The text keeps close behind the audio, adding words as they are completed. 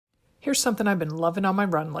Here's something I've been loving on my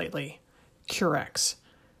run lately. Curex.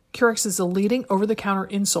 Curex is a leading over-the-counter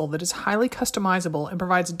insole that is highly customizable and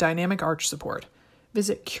provides dynamic arch support.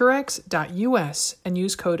 Visit Curex.us and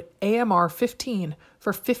use code AMR15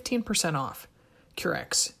 for 15% off.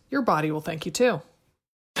 Curex. Your body will thank you too.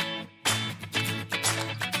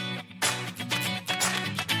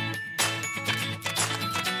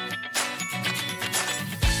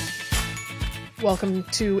 Welcome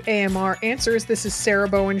to AMR Answers. This is Sarah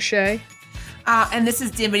Bowen Shea. And this is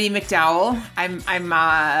Dimity McDowell.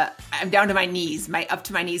 I'm down to my knees. My up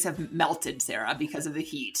to my knees have melted, Sarah, because of the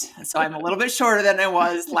heat. So I'm a little bit shorter than I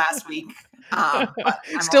was last week.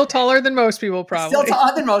 Still taller than most people, probably. Still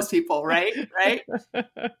taller than most people, right? Right?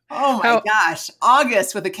 Oh my gosh.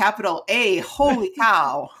 August with a capital A. Holy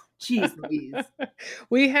cow. Jeez Louise.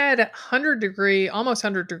 We had almost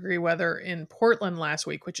 100-degree weather in Portland last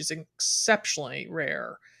week, which is exceptionally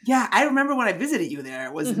rare. Yeah, I remember when I visited you there,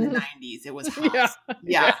 it was in the 90s. It was hot.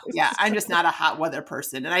 Yeah. I'm just not a hot weather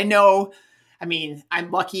person. And I know,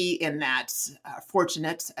 I'm lucky in that,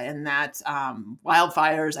 fortunate in that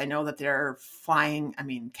wildfires, I know that they're flying.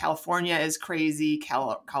 California is crazy.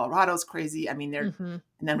 Colorado's crazy. And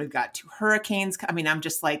then we've got 2 hurricanes. I'm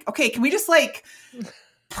just like, okay, can we just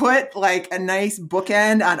put a nice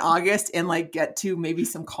bookend on August and get to maybe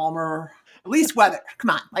some calmer, at least weather. Come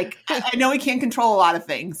on. I know we can't control a lot of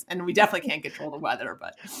things, and we definitely can't control the weather,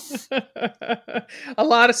 but a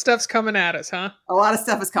lot of stuff's coming at us, huh? A lot of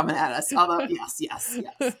stuff is coming at us. Although, yes.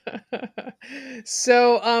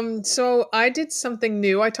 So I did something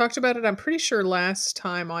new. I talked about it, I'm pretty sure last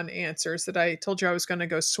time on Answers, that I told you I was going to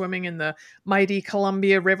go swimming in the mighty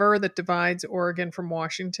Columbia River that divides Oregon from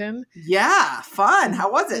Washington. Yeah, fun.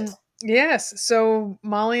 How was it? Yes. So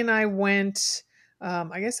Molly and I went,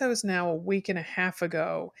 I guess that was now a week and a half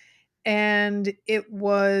ago. And it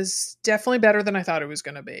was definitely better than I thought it was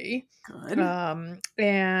going to be. Good.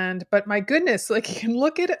 But my goodness, you can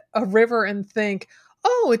look at a river and think,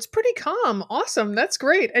 oh, it's pretty calm. Awesome. That's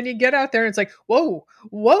great. And you get out there and it's like, whoa,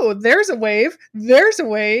 there's a wave. It's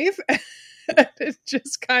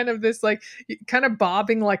just kind of this, kind of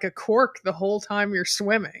bobbing like a cork the whole time you're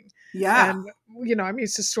swimming. Yeah. And, I'm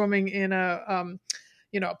used to swimming in a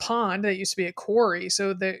pond that used to be a quarry.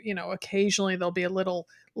 So that, occasionally there'll be a little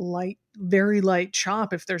light, very light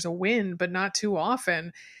chop if there's a wind, but not too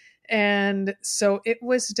often. And so it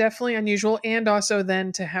was definitely unusual. And also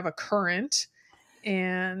then to have a current.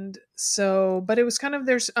 And so, but it was kind of,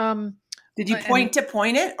 did you point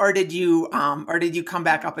it or did you come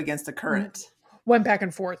back up against the current? Went back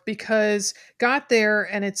and forth because got there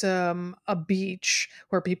and it's a beach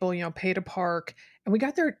where people, pay to park. And we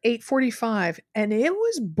got there at 8:45 and it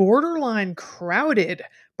was borderline crowded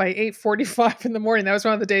by 8:45 in the morning. That was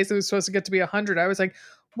one of the days it was supposed to get to be 100. I was like,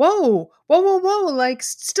 whoa,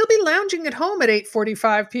 still be lounging at home at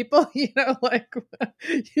 8:45, people. You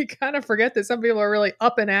kind of forget that some people are really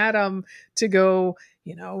up and at 'em to go,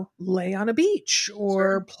 lay on a beach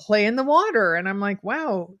or play in the water. And I'm like,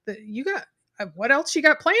 wow, what else you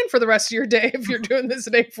got planned for the rest of your day if you're doing this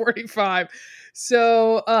at 8:45?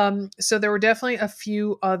 So there were definitely a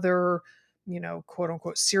few other, quote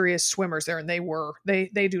unquote serious swimmers there. And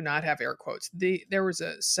they do not have air quotes. There was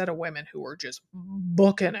a set of women who were just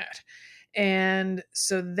booking it. And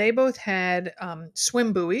so they both had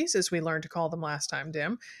swim buoys, as we learned to call them last time,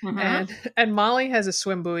 Dim. Mm-hmm. And Molly has a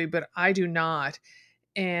swim buoy, but I do not.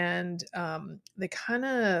 And they kind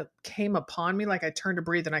of came upon me, I turned to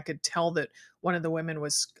breathe and I could tell that one of the women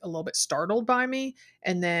was a little bit startled by me.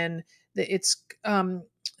 And then it's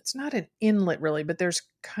not an inlet really, but there's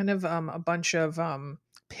kind of a bunch of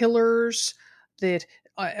pillars that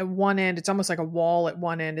at one end, it's almost like a wall at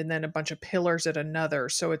one end and then a bunch of pillars at another.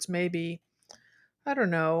 So it's maybe, I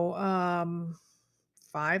don't know,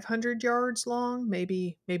 500 yards long,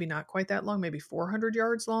 maybe not quite that long, maybe 400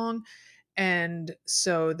 yards long. And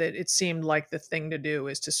so that it seemed like the thing to do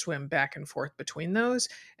is to swim back and forth between those.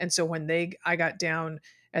 And so when I got down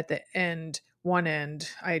at the end, one end,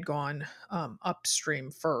 I had gone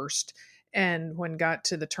upstream first. And when got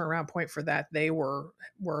to the turnaround point for that, they were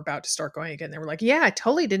about to start going again. They were like, yeah, I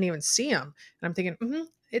totally didn't even see him. And I'm thinking,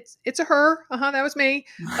 it's a her. That was me.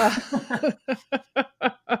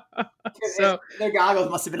 So their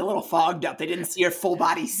goggles must have been a little fogged up. They didn't see your full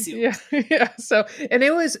body suit. Yeah. So, and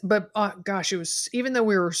it was, but gosh, it was, even though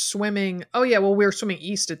we were swimming, we were swimming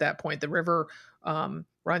east at that point. The river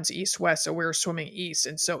runs east-west, so we were swimming east.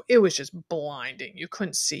 And so it was just blinding. You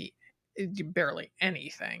couldn't see barely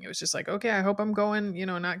anything. It was just like, okay, I hope I'm going,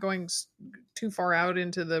 not going too far out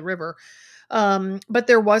into the river. But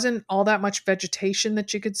there wasn't all that much vegetation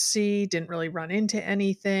that you could see. Didn't really run into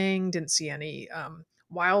anything. Didn't see any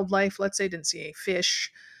wildlife, let's say, didn't see any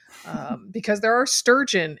fish, because there are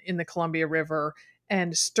sturgeon in the Columbia River.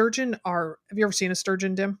 And sturgeon have you ever seen a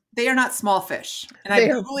sturgeon, Dim? They are not small fish. And I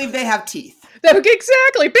do believe they have teeth.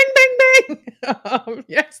 Exactly. Bing, bing, bing.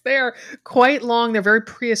 Yes, they are quite long. They're very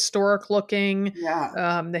prehistoric looking.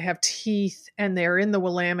 Yeah. They have teeth, and they're in the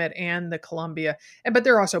Willamette and the Columbia. But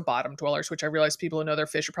they're also bottom dwellers, which I realize people who know their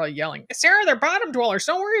fish are probably yelling, Sarah, they're bottom dwellers.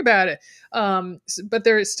 Don't worry about it. But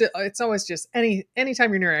it's always just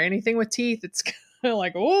anytime you're near anything with teeth, it's kind of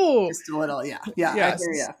like, oh. Just a little, yeah. Yeah, yes.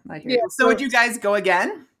 I hear you. So would you guys go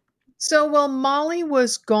again? So, well, Molly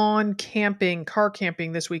was gone car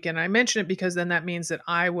camping this weekend. I mention it because then that means that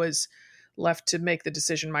I was left to make the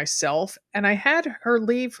decision myself. And I had her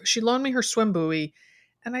leave. She loaned me her swim buoy,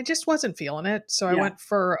 and I just wasn't feeling it. So I went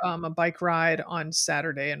for a bike ride on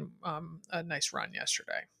Saturday and a nice run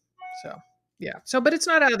yesterday. So, yeah. So, but it's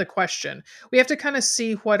not out of the question. We have to kind of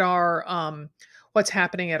see what's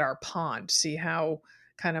happening at our pond, see how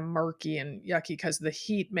kind of murky and yucky, because the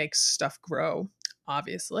heat makes stuff grow,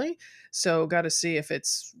 obviously. So got to see if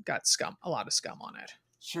it's got a lot of scum on it.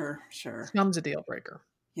 Sure. Scum's a deal breaker.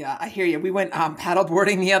 Yeah, I hear you. We went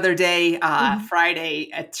paddleboarding the other day,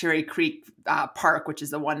 Friday at Cherry Creek Park, which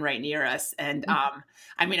is the one right near us. And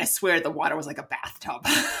I mean, I swear the water was like a bathtub.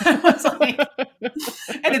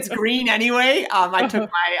 And it's green anyway. I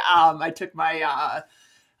took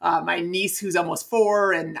my niece who's almost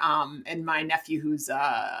 4 and my nephew who's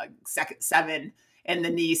 7. And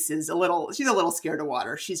the niece is she's a little scared of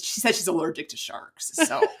water. She says she's allergic to sharks.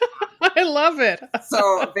 So I love it.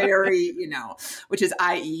 So very, which is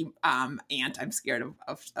i.e. Aunt, I'm scared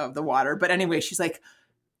of the water. But anyway, she's like,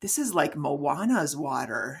 this is like Moana's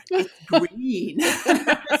water. It's green.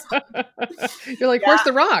 You're like, where's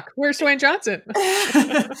the rock? Where's Dwayne Johnson?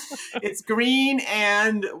 It's green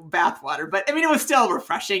and bathwater. But I mean, it was still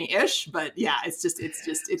refreshing-ish. But yeah,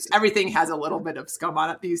 it's everything has a little bit of scum on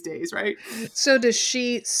it these days, right? So does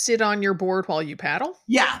she sit on your board while you paddle?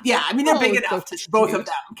 Yeah. I mean, they're big enough to both of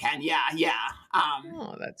them can. Yeah.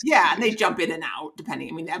 That's cute. And they jump in and out depending.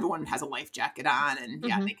 I mean, everyone has a life jacket on, and they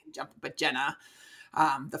can jump. But Jenna,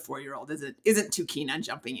 the 4-year-old, isn't too keen on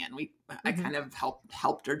jumping in. I kind of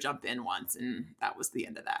helped her jump in once, and that was the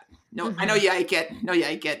end of that. No, I know you like it. No, you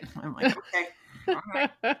like it. I'm like, okay. All right.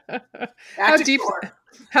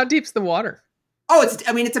 How deep's the water? Oh,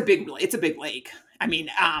 it's a big lake. I mean,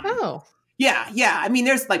 yeah. I mean,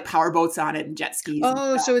 there's like power boats on it and jet skis.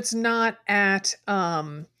 Oh, so it's not at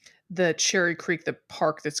the Cherry Creek, the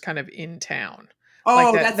park that's kind of in town.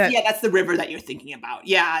 Oh, that's the river that you're thinking about.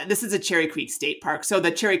 Yeah, this is a Cherry Creek State Park. So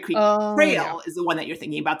the Cherry Creek Trail is the one that you're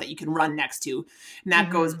thinking about that you can run next to, and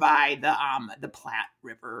that goes by the Platte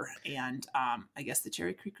River and I guess the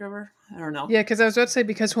Cherry Creek River. I don't know. Yeah, because I was about to say,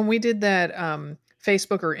 because when we did that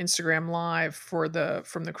Facebook or Instagram live from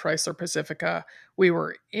the Chrysler Pacifica, we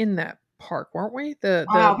were in that park, weren't we? We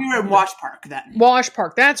were in Wash Park then. Wash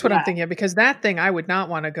Park. That's what I'm thinking of, because that thing I would not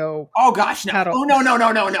want to go. Oh gosh, no. Paddle. Oh no.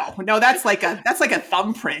 No, that's like a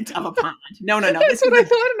thumbprint of a pond. No. That's what I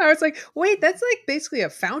thought, and I was like, wait, that's like basically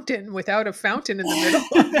a fountain without a fountain in the middle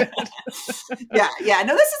of it. Yeah.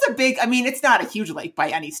 No, this is a big. I mean, it's not a huge lake by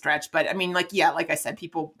any stretch, but I mean, like I said,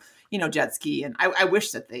 people, jet ski, and I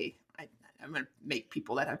wish that I'm going to make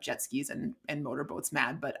people that have jet skis and motorboats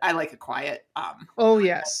mad, but I like a quiet, a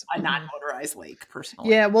non-motorized lake personally.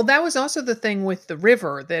 Yeah. Well, that was also the thing with the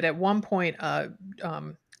river, that at one point,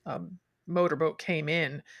 motorboat came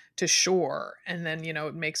in to shore, and then,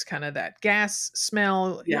 it makes kind of that gas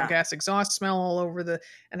smell, gas exhaust smell all over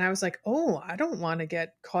and I was like, oh, I don't want to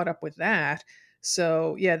get caught up with that.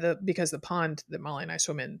 So because the pond that Molly and I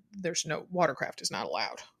swim in, there's no watercraft is not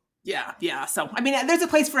allowed. Yeah. So, I mean, there's a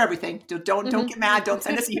place for everything. Don't get mad. Don't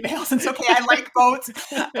send us emails. It's okay. I like boats.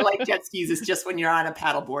 I like jet skis. It's just when you're on a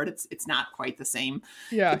paddleboard, it's not quite the same.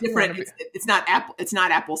 Yeah. Different. It's not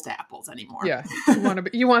apples to apples anymore. Yeah.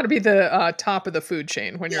 You want to be the top of the food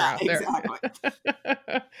chain when you're out there.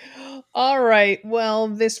 Exactly. All right. Well,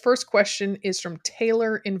 this first question is from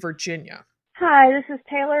Taylor in Virginia. Hi, this is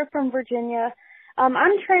Taylor from Virginia. I'm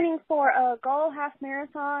training for a goal half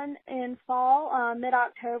marathon in fall,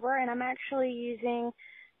 mid-October, and I'm actually using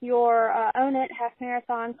your Own It half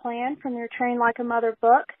marathon plan from your Train Like a Mother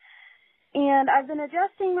book. And I've been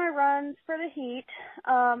adjusting my runs for the heat.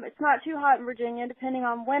 It's not too hot in Virginia, depending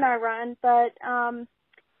on when I run, but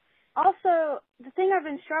also the thing I've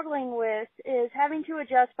been struggling with is having to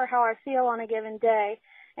adjust for how I feel on a given day.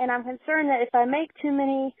 And I'm concerned that if I make too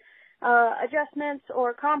many adjustments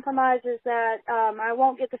or compromises that I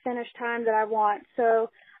won't get the finish time that I want. So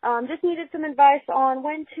just needed some advice on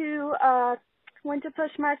when to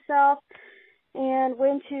push myself and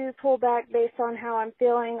when to pull back based on how I'm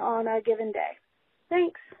feeling on a given day.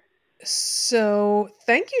 Thanks. So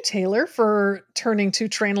thank you, Taylor, for turning to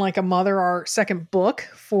Train Like a Mother, our second book,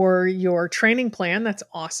 for your training plan. That's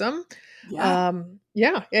awesome. Yeah.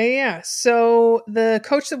 Yeah. So the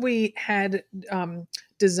coach that we had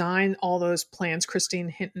design all those plans, Christine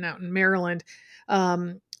Hinton out in Maryland.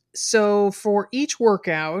 So for each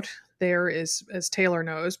workout, there is, as Taylor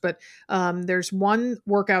knows, but there's one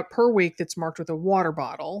workout per week that's marked with a water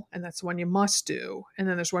bottle, and that's the one you must do. And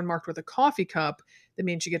then there's one marked with a coffee cup that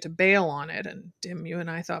means you get to bail on it. And Tim, you and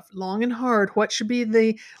I thought long and hard, what should be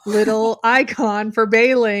the little icon for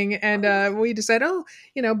bailing? And we decided,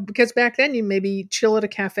 because back then you maybe chill at a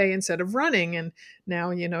cafe instead of running. And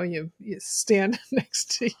now, you stand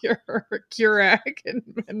next to your Keurig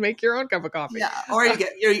and make your own cup of coffee. Yeah. Or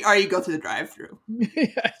you go through the drive-through.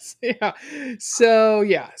 Yes. Yeah. So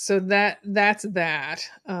that's that.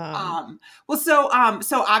 So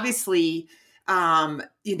obviously,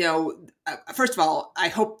 first of all, I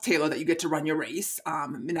hope, Taylor, that you get to run your race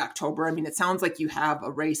in October. I mean, it sounds like you have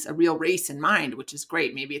a real race in mind, which is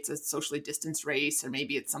great. Maybe it's a socially distanced race, or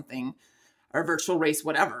maybe it's something, or a virtual race,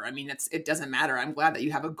 whatever. I mean, it doesn't matter. I'm glad that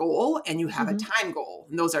you have a goal and you have a time goal.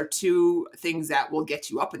 And those are two things that will get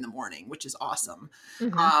you up in the morning, which is awesome.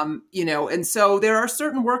 And so there are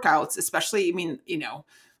certain workouts, especially,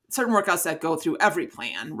 certain workouts that go through every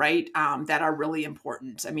plan, right? That are really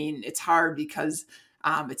important. I mean, it's hard because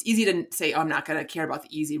it's easy to say, I'm not going to care about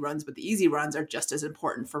the easy runs, but the easy runs are just as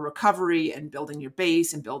important for recovery and building your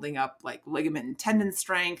base and building up like ligament and tendon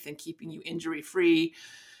strength and keeping you injury free.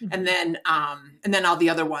 And then all the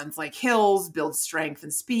other ones like hills build strength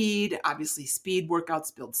and speed. Obviously, speed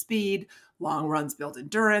workouts build speed. Long runs build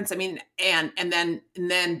endurance. I mean, and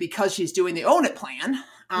then because she's doing the Own It plan,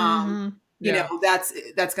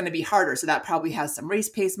 that's going to be harder. So that probably has some race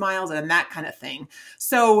pace miles and that kind of thing.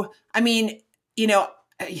 So, I mean,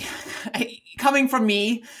 coming from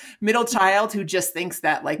me, middle child who just thinks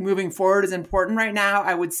that like moving forward is important right now,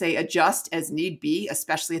 I would say adjust as need be,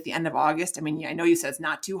 especially at the end of August. I mean, I know you said it's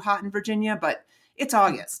not too hot in Virginia, but it's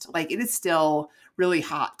August. Like it is still really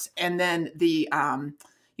hot. And then the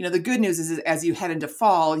good news is as you head into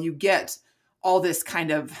fall, you get all this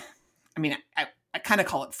kind of, I kind of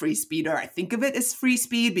call it free speed, or I think of it as free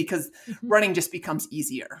speed because running just becomes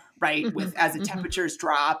easier, right? As the temperatures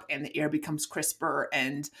drop and the air becomes crisper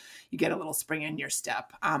and you get a little spring in your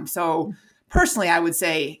step. So personally, I would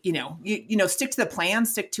say, stick to the plan,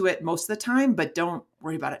 stick to it most of the time, but don't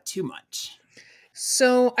worry about it too much.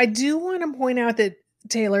 So I do want to point out that,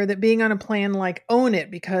 Taylor, that being on a plan like Own It,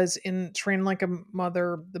 because in Train Like a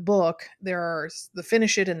Mother, the book, there are the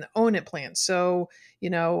Finish It and the Own It plan. So,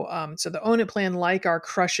 so the Own It plan, like our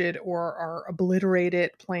Crush It or our Obliterate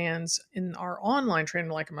It plans in our online Train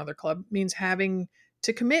Like a Mother club, means having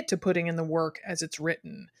to commit to putting in the work as it's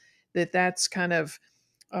written. That's kind of,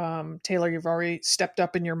 Taylor, you've already stepped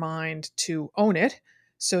up in your mind to own it.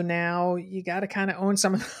 So now you got to kind of own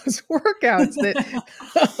some of those workouts that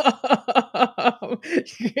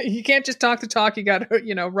you can't just talk the talk. You got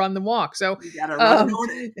to, run the walk. So you got to run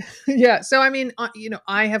it. Yeah. So,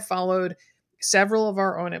 I have followed several of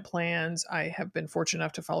our Own It plans. I have been fortunate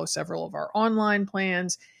enough to follow several of our online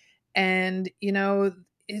plans. And,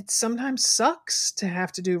 it sometimes sucks to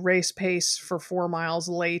have to do race pace for 4 miles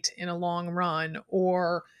late in a long run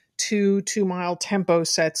or 2-mile tempo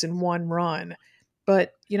sets in one run.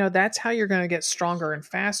 But, that's how you're going to get stronger and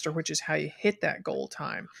faster, which is how you hit that goal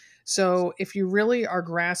time. So if you really are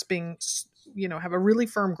grasping, have a really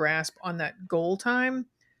firm grasp on that goal time,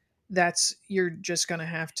 you're just going to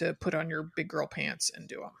have to put on your big girl pants and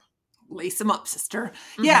do them. Lace them up, sister.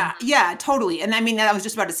 Yeah, totally. And I was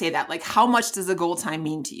just about to say that, like, how much does the goal time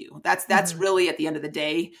mean to you? That's really at the end of the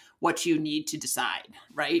day, what you need to decide.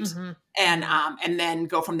 Right. And then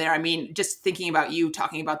go from there. Just thinking about you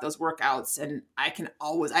talking about those workouts, and I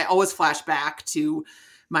always flash back to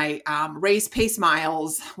my race pace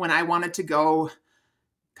miles when I wanted to go.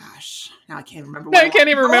 Gosh, now I can't remember. I can't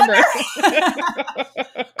even remember.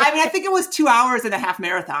 I think it was 2 hours and a half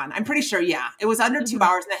marathon. I'm pretty sure. Yeah, it was under 2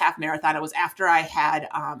 hours and a half marathon. It was after I had,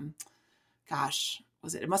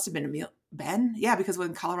 it must have been Ben? Yeah, because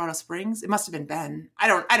when Colorado Springs, it must have been Ben. I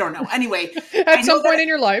don't know. Anyway, at some point in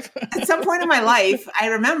your life, at some point in my life, I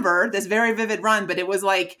remember this very vivid run, but it was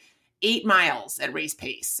like 8 miles at race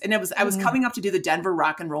pace. And I was coming up to do the Denver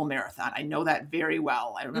Rock and Roll Marathon. I know that very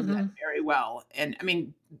well. I remember that very well. And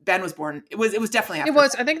Ben was born. It was definitely after. It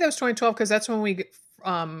was, I think that was 2012 because that's when we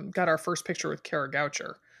got our first picture with Kara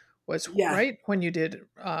Goucher right? When you did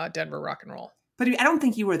Denver Rock and Roll. but I don't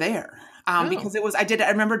think you were there. Because I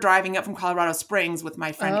remember driving up from Colorado Springs with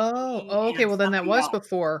my friend. Oh, okay. Well, then that was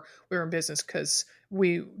before we were in business, because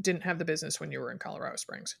we didn't have the business when you were in Colorado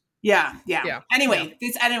Springs. Yeah. Anyway,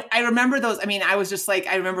 I remember those. I mean, I was just like,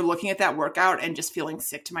 I remember looking at that workout and just feeling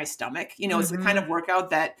sick to my stomach. You know, it's the kind of workout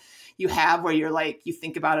that you have where you're like, you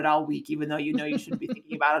think about it all week, even though you know you shouldn't be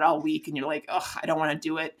thinking about it all week. And you're like, oh, I don't want to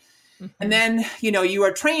do it. And then, you know, you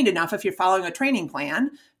are trained enough, if you're following a training plan,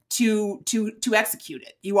 to execute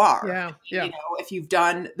it. You are. Yeah. You know, if you've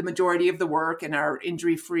done the majority of the work and are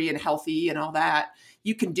injury free and healthy and all that,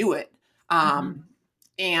 you can do it.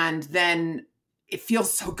 And then it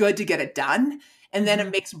feels so good to get it done. And then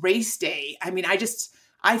it makes race day. I mean,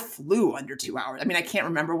 I flew under 2 hours. I mean, I can't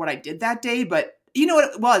remember what I did that day, but you know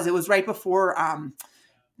what it was? It was right before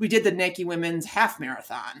we did the Nike Women's Half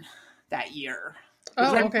Marathon that year.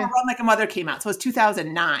 Right before Run Like a Mother came out. So it was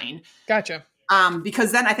 2009. Gotcha.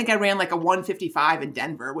 Because then I think I ran like a 1:55 in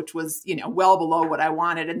Denver, which was, you know, well below what I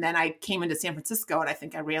wanted. And then I came into San Francisco and I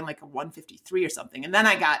think I ran like a 1:53 or something. And then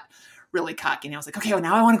I got really cocky and I was like, okay, well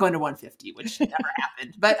now I want to go into 150, which never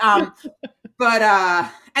happened.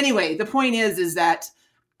 But anyway, the point is that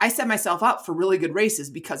I set myself up for really good races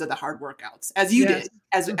because of the hard workouts, as you did,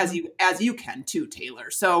 as you can too, Taylor.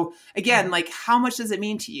 So again, like, how much does it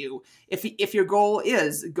mean to you if your goal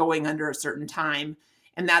is going under a certain time,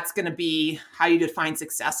 and that's going to be how you define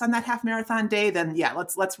success on that half marathon day? Then yeah,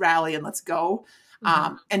 let's rally and let's go,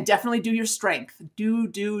 and definitely do your strength. Do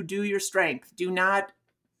your strength. Do not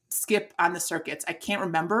skip on the circuits. I can't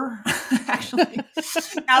remember actually.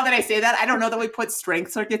 Now that I say that, I don't know that we put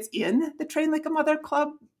strength circuits in the Train Like a Mother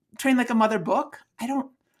club. Train Like a Mother book. I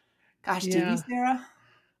don't, gosh, did we, Sarah?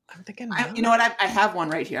 I'm thinking, you know what? I have one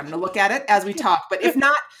right here. I'm going to look at it as we talk, but if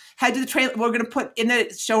not, head to the train. We're going to put in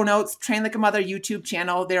the show notes, Train Like a Mother YouTube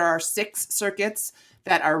channel. There are 6 circuits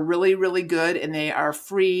that are really, really good, and they are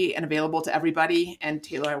free and available to everybody. And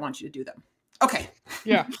Taylor, I want you to do them. Okay.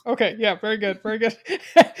 Yeah. Okay. Yeah. Very good. Very good.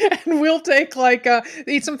 And we'll take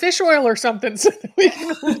eat some fish oil or something so that we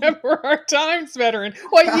can remember our times better and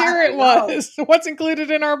what year it was, what's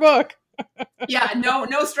included in our book. Yeah.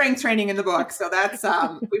 No strength training in the book. So that's,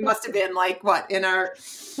 we must've been like in our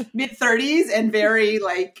mid 30s and very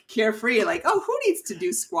like carefree, like, oh, who needs to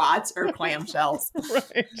do squats or clamshells?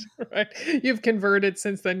 Right. You've converted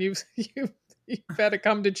since then. You've had to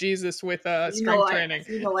come to Jesus with strength training.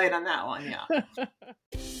 You can light on that one, yeah.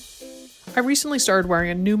 I recently started wearing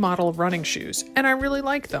a new model of running shoes, and I really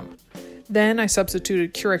like them. Then I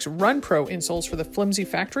substituted Curex Run Pro insoles for the flimsy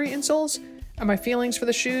factory insoles, and my feelings for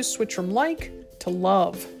the shoes switched from like to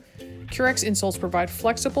love. Curex insoles provide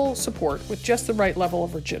flexible support with just the right level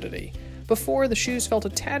of rigidity. Before, the shoes felt a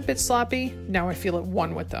tad bit sloppy, now I feel at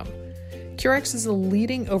one with them. Curex is the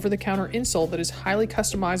leading over-the-counter insole that is highly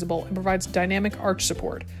customizable and provides dynamic arch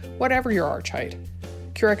support, whatever your arch height.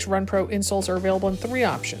 Curex Run Pro insoles are available in 3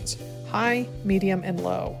 options: high, medium, and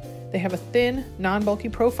low. They have a thin, non-bulky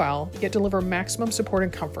profile, yet deliver maximum support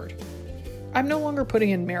and comfort. I'm no longer putting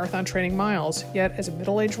in marathon training miles, yet as a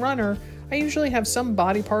middle-aged runner, I usually have some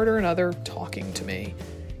body part or another talking to me.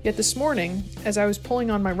 Yet this morning, as I was pulling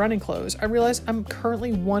on my running clothes, I realized I'm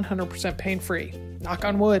currently 100% pain-free. Knock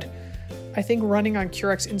on wood. I think running on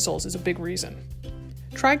Curex insoles is a big reason.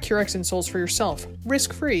 Try Curex insoles for yourself,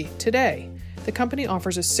 risk-free, today. The company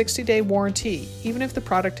offers a 60-day warranty, even if the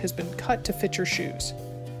product has been cut to fit your shoes.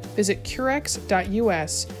 Visit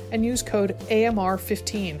curex.us and use code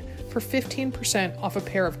AMR15 for 15% off a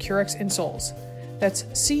pair of Curex insoles. That's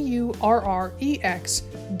CURREX.US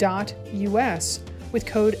with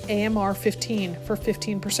code AMR15 for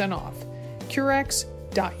 15% off.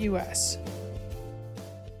 Curex.us.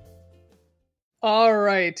 All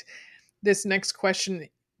right. This next question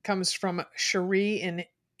comes from Cherie in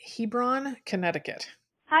Hebron, Connecticut.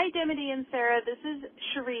 Hi, Dimity and Sarah. This is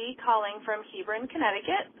Cherie calling from Hebron,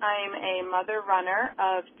 Connecticut. I'm a mother runner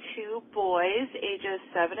of 2 boys, ages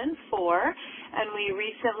 7 and 4, and we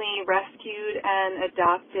recently rescued and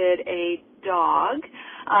adopted a dog,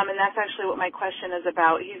 and that's actually what my question is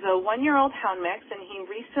about. He's a 1-year-old hound mix, and he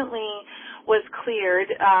recently was cleared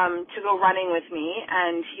to go running with me,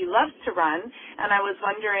 and he loves to run, and I was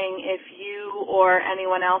wondering if you or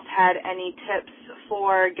anyone else had any tips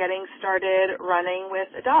for getting started running with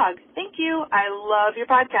a dog. Thank you. I love your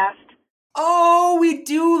podcast. Oh, we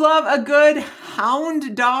do love a good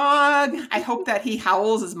hound dog. I hope that he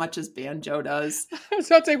howls as much as Banjo does. I was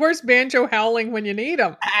about to say, where's Banjo howling when you need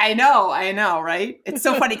him? I know, right? It's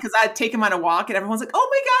so funny because I take him on a walk and everyone's like, oh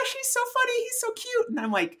my gosh, he's so funny. He's so cute. And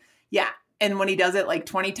I'm like, yeah. And when he does it like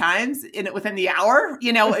 20 times within the hour,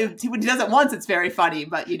 when he does it once, it's very funny.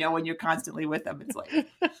 But, when you're constantly with him, it's like,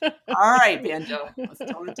 all right, Banjo, let's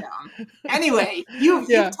tone it down. Anyway, you've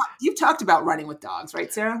talked about running with dogs,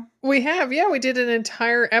 right, Sarah? We have. Yeah, we did an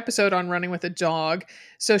entire episode on running with a dog.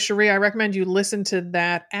 So, Cherie, I recommend you listen to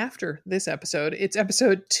that after this episode. It's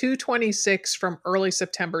episode 226 from early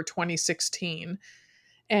September 2016.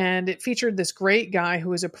 And it featured this great guy who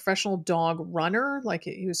was a professional dog runner. Like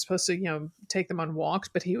he was supposed to, take them on walks,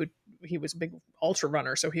 but he was a big ultra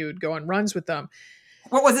runner. So he would go on runs with them.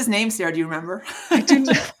 What was his name, Sarah? Do you remember? I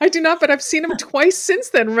do not, but I've seen him twice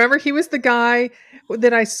since then. Remember, he was the guy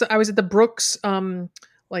that I was at the Brooks, showroom.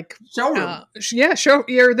 It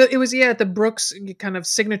was at the Brooks kind of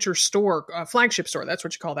signature store, flagship store. That's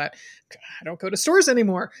what you call that. I don't go to stores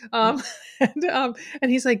anymore. And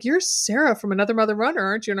he's like, "You're Sarah from Another Mother Runner,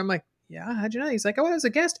 aren't you?" And I'm like, "Yeah, how'd you know?" He's like, "Oh, I was a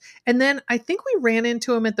guest." And then I think we ran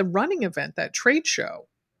into him at the running event, that trade show.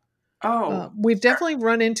 Oh, we've definitely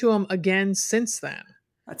run into him again since then.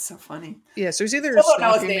 That's so funny. Yeah, so he's either still don't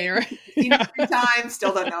know his stalking me name. or Seen him 3 times,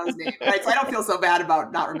 still don't know his name. Right, so I don't feel so bad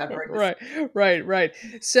about not remembering. Right.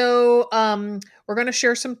 So we're going to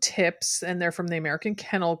share some tips, and they're from the American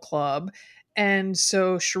Kennel Club. And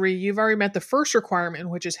so, Cherie, you've already met the first requirement,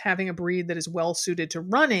 which is having a breed that is well suited to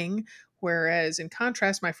running. Whereas, in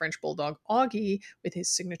contrast, my French Bulldog Augie, with his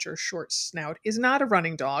signature short snout, is not a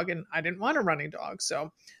running dog, and I didn't want a running dog.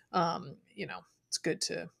 So, it's good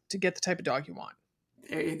to get the type of dog you want.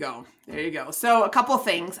 There you go. So a couple of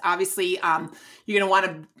things. Obviously, you're going to want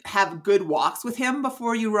to have good walks with him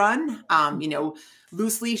before you run.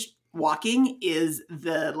 Loose leash walking is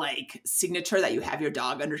the signature that you have your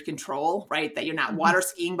dog under control, right? That you're not water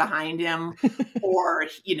skiing behind him or,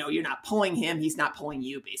 you're not pulling him. He's not pulling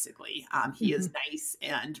you, basically. He is nice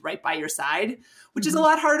and right by your side, which is a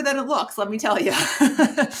lot harder than it looks, let me tell you.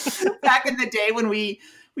 Back in the day when we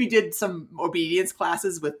did some obedience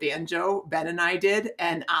classes with Banjo, Ben and I did.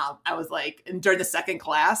 And I was like, and during the second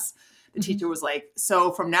class, the teacher was like,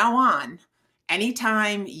 so from now on,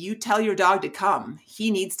 anytime you tell your dog to come, he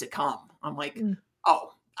needs to come. I'm like,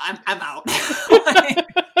 oh, I'm out.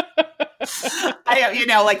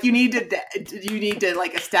 You need to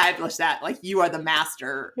establish that you are the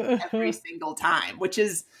master every single time, which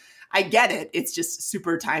is, I get it. It's just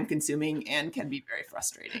super time consuming and can be very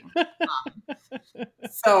frustrating.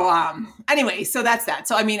 Anyway, so that's that.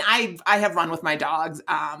 So, I have run with my dogs.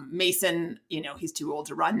 Mason, he's too old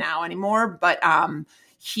to run now anymore, but I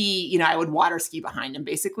would water ski behind him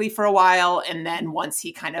basically for a while. And then once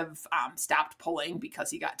he kind of stopped pulling because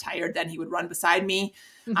he got tired, then he would run beside me.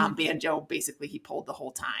 Banjo, basically he pulled the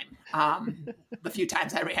whole time. The few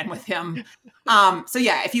times I ran with him.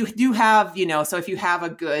 If you do have, if you have a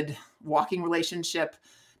good walking relationship,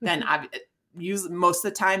 then most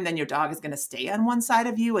of the time, then your dog is going to stay on one side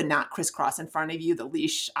of you and not crisscross in front of you. The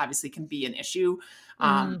leash obviously can be an issue.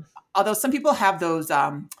 Although some people have those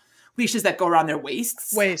leashes that go around their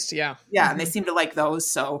waists. Yeah. Yeah, and they seem to like those.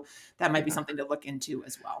 So that might be something to look into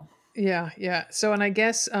as well. Yeah. So, and I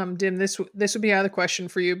guess, Dim, this would be out of the question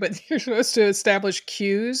for you, but you're supposed to establish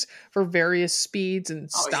cues for various speeds and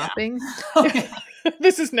stopping. Yeah.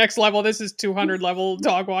 This is next level. This is 200 level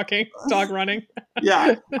dog running.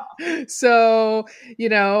 Yeah. So,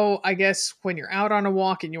 I guess when you're out on a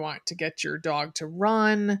walk and you want to get your dog to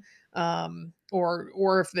run,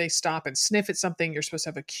 or if they stop and sniff at something, you're supposed to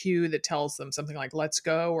have a cue that tells them something like, let's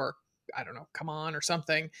go, or I don't know, come on, or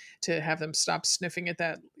something, to have them stop sniffing at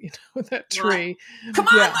that, that tree. Come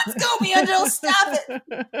on, let's go, Banjo, stop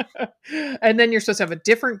it. And then you're supposed to have a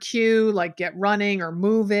different cue, like get running or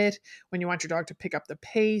move it when you want your dog to pick up the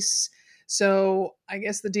pace. So I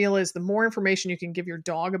guess the deal is the more information you can give your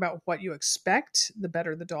dog about what you expect, the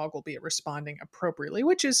better the dog will be at responding appropriately,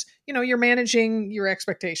 which is, you're managing your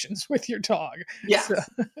expectations with your dog. Yeah. So,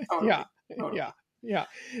 totally. Yeah.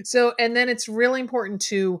 So, and then it's really important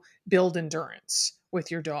to build endurance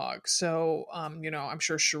with your dog. So, I'm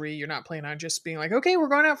sure, Cherie, you're not planning on just being like, okay, we're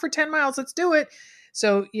going out for 10 miles. Let's do it.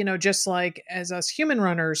 So, just like as us human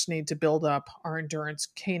runners need to build up our endurance,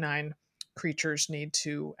 canine creatures need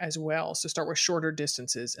to as well. So start with shorter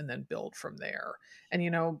distances and then build from there. And,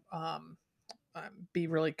 be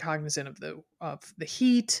really cognizant of the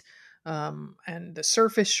heat, and the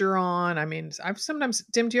surface you're on. I've sometimes,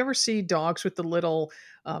 Tim, do you ever see dogs with the little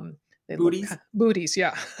booties? Booties,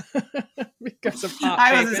 yeah. because of hot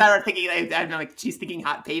I pavement. was started thinking, I'm like, she's thinking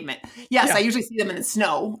hot pavement. Yes, I usually see them in the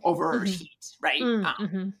snow over heat, right?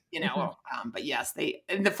 But yes,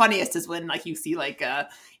 and the funniest is when like you see like a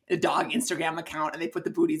dog Instagram account and they put the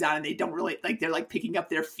booties on and they don't really like, they're like picking up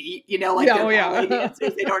their feet, like they're ballet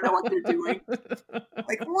dancers. They don't know what they're doing.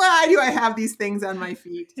 Like, why do I have these things on my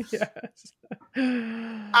feet? Yes.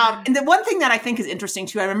 And the one thing that I think is interesting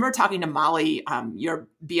too, I remember talking to Molly, your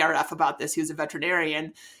BRF, about this, who's a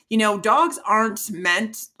veterinarian. Dogs aren't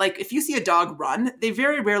meant, like, if you see a dog run, they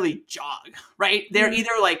very rarely jog, right? They're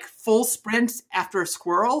either like full sprint after a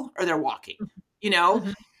squirrel or they're walking,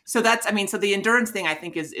 So so the endurance thing I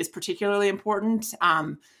think is particularly important.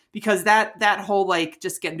 Because that whole like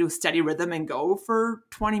just get into a steady rhythm and go for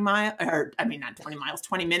 20 miles, or I mean not 20 miles,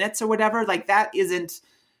 20 minutes or whatever, like that isn't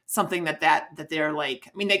something that they're like,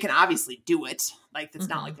 I mean, they can obviously do it. Like it's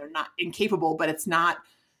not like they're not incapable, but it's not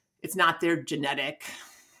their genetic,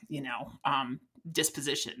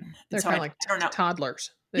 disposition. They're kind of like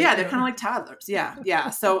toddlers. They're kind of like toddlers. Yeah. Yeah.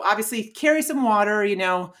 So obviously carry some water,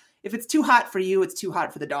 if it's too hot for you, it's too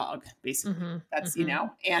hot for the dog, basically. That's,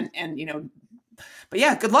 but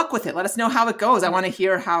yeah, good luck with it. Let us know how it goes. I want to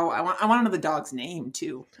hear I want to know the dog's name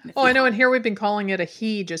too. I know. And here we've been calling it a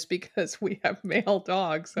he just because we have male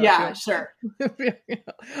dogs. So yeah, sure.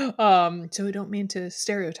 So we don't mean to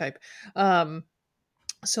stereotype.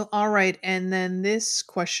 So, all right. And then this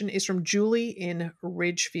question is from Julie in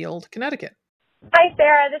Ridgefield, Connecticut. Hi,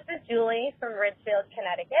 Sarah. This is Julie from Ridgefield,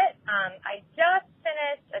 Connecticut. I just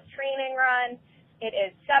finished a training run. It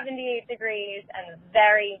is 78 degrees and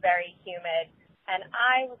very, very humid. And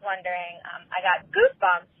I was wondering, I got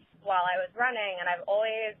goosebumps while I was running, and I've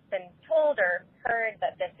always been told or heard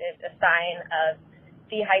that this is a sign of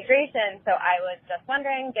dehydration. So I was just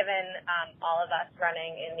wondering, given all of us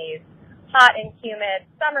running in these hot and humid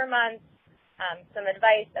summer months, some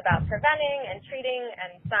advice about preventing and treating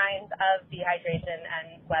and signs of dehydration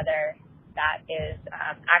and whether that is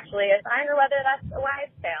actually a sign or whether that's a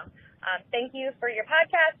wise tale. Thank you for your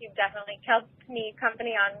podcast. You've definitely kept me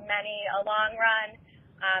company on many a long run,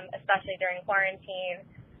 especially during quarantine.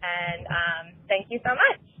 And thank you so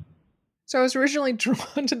much. So I was originally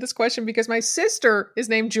drawn to this question because my sister is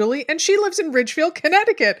named Julie and she lives in Ridgefield,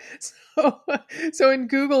 Connecticut. So in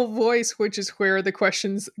Google Voice, which is where the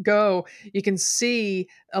questions go, you can see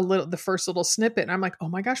the first little snippet. And I'm like, oh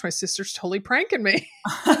my gosh, my sister's totally pranking me.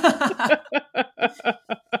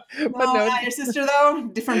 But no, not your sister though.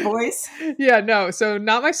 Different voice. Yeah, no. So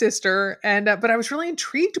not my sister. And but I was really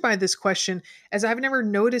intrigued by this question, as I've never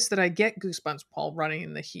noticed that I get goosebumps while running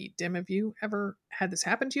in the heat. Dim, have you ever had this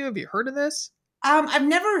happen to you? Have you heard of this? I've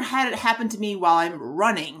never had it happen to me while I'm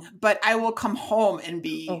running, but I will come home and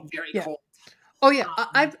be very cold. Oh yeah,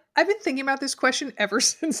 I've been thinking about this question ever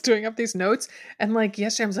since doing up these notes, and like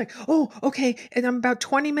yesterday I was like, oh, okay, and I'm about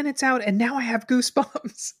 20 minutes out, and now I have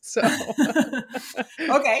goosebumps. So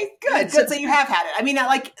okay, good. So you have had it. I mean,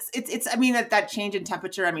 it's. I mean that change in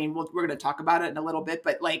temperature. I mean, we're going to talk about it in a little bit,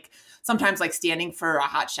 but like sometimes like standing for a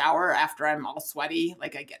hot shower after I'm all sweaty,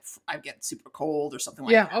 like I get super cold or something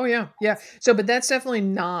like that. Oh yeah. So, but that's definitely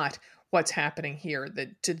not what's happening here.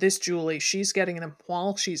 That to this Julie, she's getting them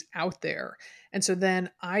while she's out there. And so then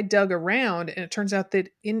I dug around and it turns out that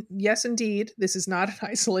yes, indeed, this is not an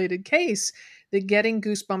isolated case, that getting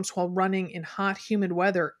goosebumps while running in hot, humid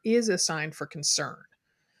weather is a sign for concern.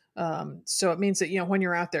 So it means that, when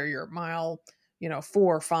you're out there, you're at mile, 4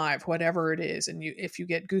 or 5, whatever it is. And if you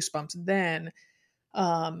get goosebumps, then,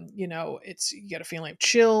 you get a feeling of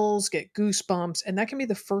chills, get goosebumps, and that can be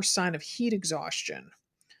the first sign of heat exhaustion.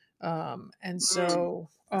 And so,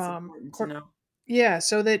 important to know. Yeah,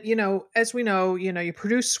 so that, as we know, you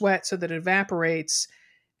produce sweat so that it evaporates,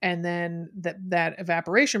 and then that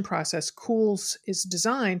evaporation process is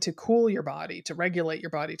designed to cool your body, to regulate your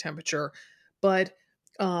body temperature. But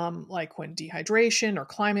like when dehydration or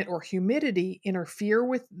climate or humidity interfere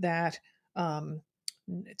with that,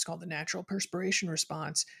 it's called the natural perspiration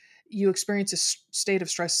response, you experience a state of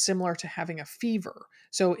stress similar to having a fever.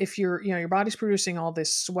 So if your body's producing all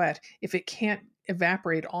this sweat, if it can't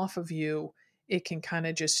evaporate off of you, it can kind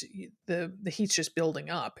of just, the heat's just building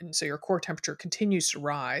up. And so your core temperature continues to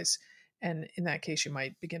rise. And in that case, you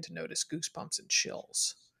might begin to notice goosebumps and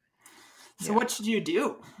chills. So what should you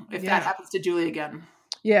do if that happens to Julie again?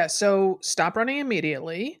 Yeah. So stop running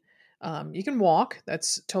immediately. You can walk.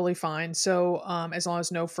 That's totally fine. So as long as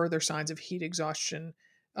no further signs of heat exhaustion,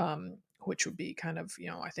 which would be kind of,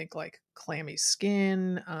 I think like clammy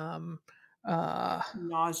skin,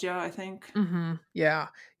 Nausea, I think. Yeah.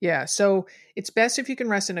 Yeah. So it's best if you can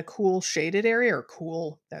rest in a cool shaded area, or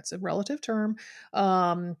cool, that's a relative term.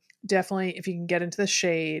 Definitely if you can get into the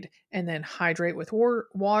shade, and then hydrate with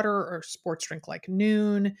water or sports drink like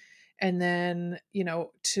Noon. And then,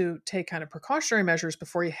 to take kind of precautionary measures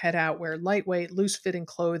before you head out, wear lightweight, loose fitting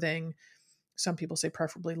clothing. Some people say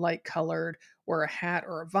preferably light colored. Wear a hat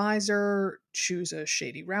or a visor, choose a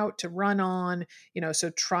shady route to run on,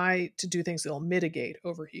 so try to do things that'll mitigate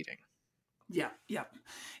overheating. Yeah,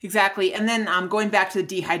 exactly. And then going back to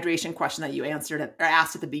the dehydration question that you asked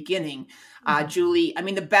at the beginning, Julie, I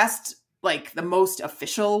mean, the most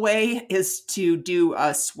official way is to do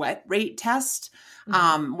a sweat rate test,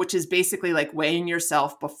 which is basically like weighing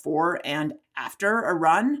yourself before and after a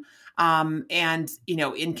run. And,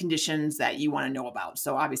 in conditions that you want to know about.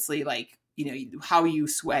 So obviously, like, how you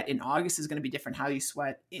sweat in August is going to be different how you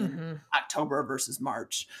sweat in October versus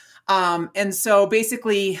March. And so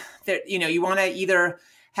basically that, you want to either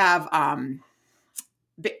have,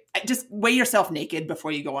 just weigh yourself naked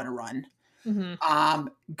before you go on a run,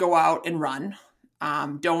 go out and run.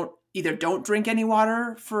 Don't drink any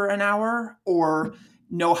water for an hour, or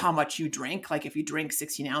know how much you drink. Like if you drink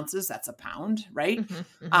 16 ounces, that's a pound, right?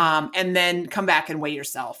 And then come back and weigh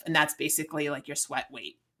yourself. And that's basically like your sweat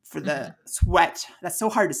weight for the sweat. That's so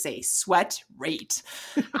hard to say, sweat rate,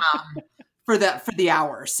 for the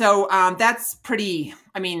hour. So, that's pretty,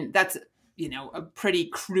 that's, a pretty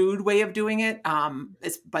crude way of doing it.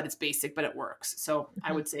 It's basic, but it works. So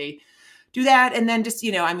I would say do that. And then just,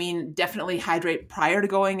 definitely hydrate prior to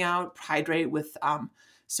going out, hydrate with,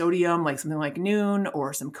 sodium, like something like Noon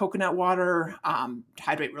or some coconut water, to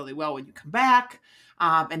hydrate really well when you come back.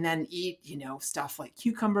 And then eat, stuff like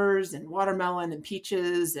cucumbers and watermelon and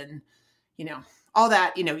peaches and, all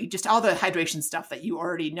that, just all the hydration stuff that you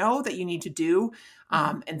already know that you need to do,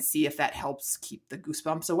 and see if that helps keep the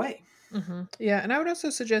goosebumps away. Yeah. And I would also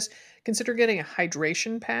suggest consider getting a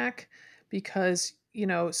hydration pack, because,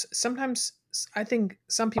 sometimes I think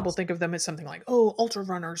some people think of them as something like, oh, ultra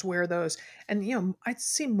runners wear those. And, I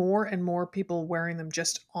see more and more people wearing them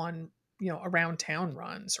just on, around town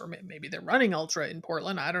runs, or maybe they're running ultra in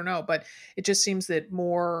Portland. I don't know. But it just seems that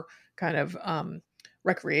more kind of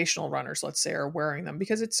recreational runners, let's say, are wearing them,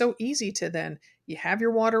 because it's so easy to then, you have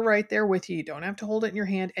your water right there with you. You don't have to hold it in your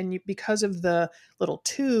hand. And because of the little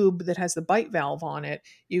tube that has the bite valve on it,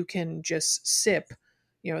 you can just sip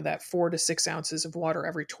that 4 to 6 ounces of water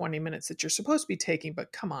every 20 minutes that you're supposed to be taking.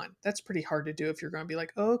 But come on, that's pretty hard to do if you're going to be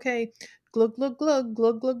like, oh, okay, glug, glug, glug,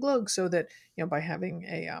 glug, glug, glug. So that, by having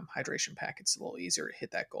a hydration pack, it's a little easier to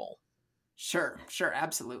hit that goal. Sure.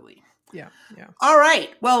 Absolutely. Yeah. All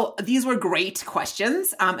right. Well, these were great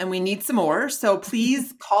questions, and we need some more. So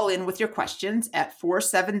please call in with your questions at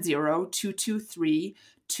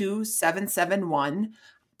 470-223-2771.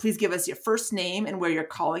 Please give us your first name and where you're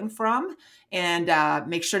calling from, and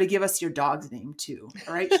make sure to give us your dog's name too.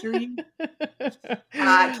 All right, Shireen?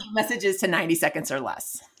 Keep messages to 90 seconds or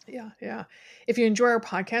less. Yeah. If you enjoy our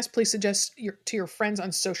podcast, please suggest to your friends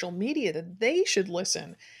on social media that they should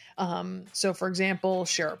listen. So for example,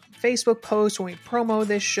 share a Facebook post when we promo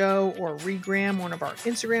this show, or regram one of our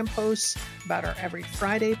Instagram posts about our Every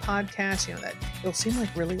Friday podcast. That it'll seem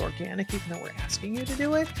like really organic, even though we're asking you to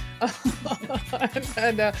do it.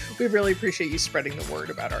 and we really appreciate you spreading the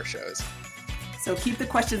word about our shows. So keep the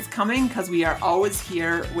questions coming, because we are always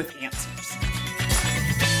here with answers.